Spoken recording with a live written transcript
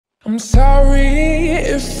I'm sorry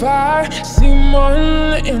if I seem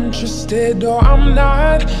uninterested, or I'm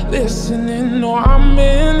not listening, or I'm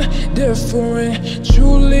indifferent.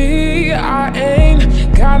 Truly, I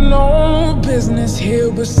ain't got no business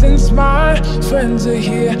here, but since my friends are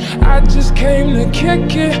here, I just came to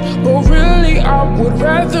kick it. But really, I would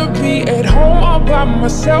rather be at home all by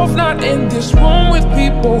myself, not in this room with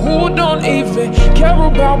people who don't even care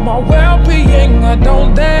about my well-being. I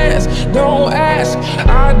don't dance, don't ask,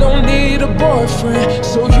 I don't need a boyfriend,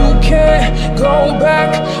 so you can't go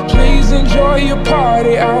back. Please enjoy your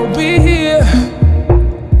party, I'll be here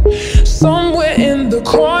somewhere in the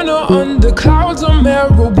corner under clouds of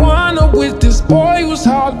marijuana with this boy who's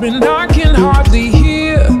hollering I can hardly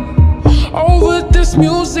hear. Over this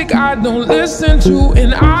music I don't listen to,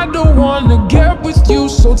 and I don't wanna get with you,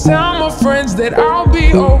 so tell my friends that I'll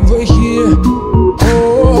be over here.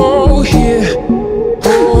 Oh, here.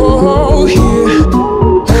 Oh, here.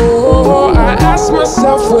 Oh, I ask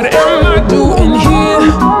myself, what am I doing here?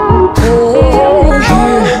 Oh,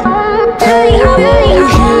 here. Oh,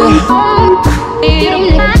 here.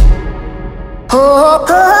 Oh,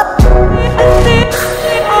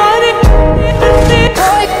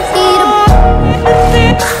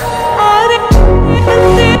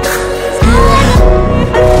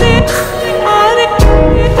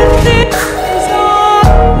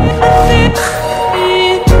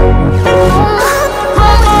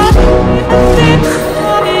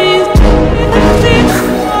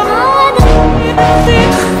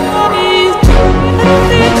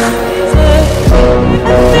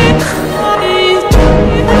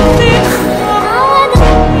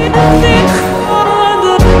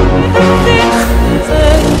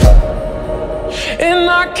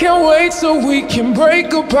 can't wait so we can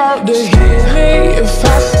break apart to hear me if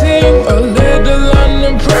I seem a little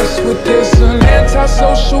unimpressed with this. An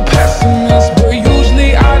antisocial pessimist, but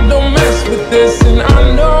usually I don't mess with this. And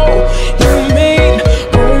I know you mean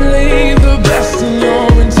only the best, and your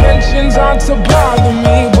intentions aren't to bother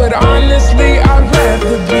me, but honestly I'd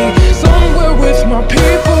rather be somewhere with my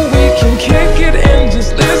people. We can kick it and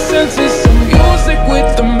just listen to some music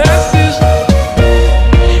with the message,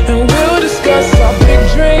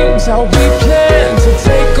 how we plan to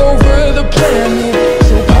take over the planet.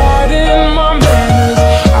 So pardon my manners,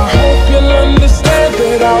 I hope you'll understand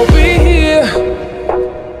that I'll be here.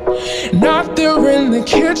 Not there in the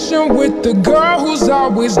kitchen with the girl who's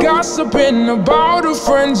always gossiping about her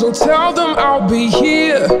friends, or tell them I'll be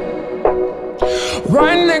here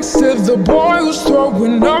right next to the boy who's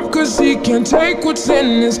throwing up cause he can't take what's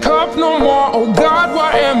in his cup no more. Oh God,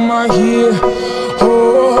 why am I here?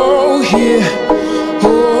 Oh, here.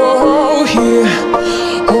 Oh, here.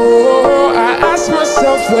 Oh, I ask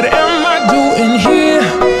myself, what am I doing here?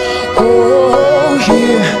 Oh,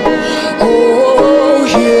 here. Oh,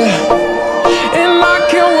 here. And I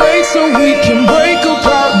can't wait so we can break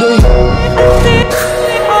apart the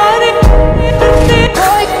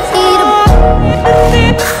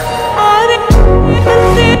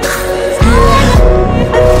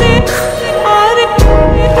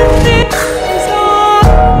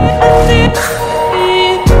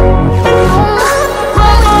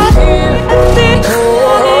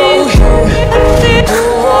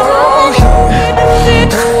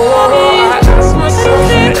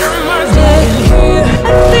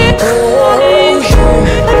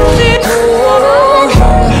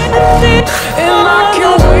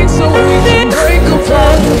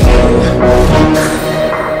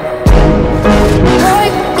Boy,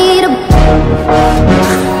 need a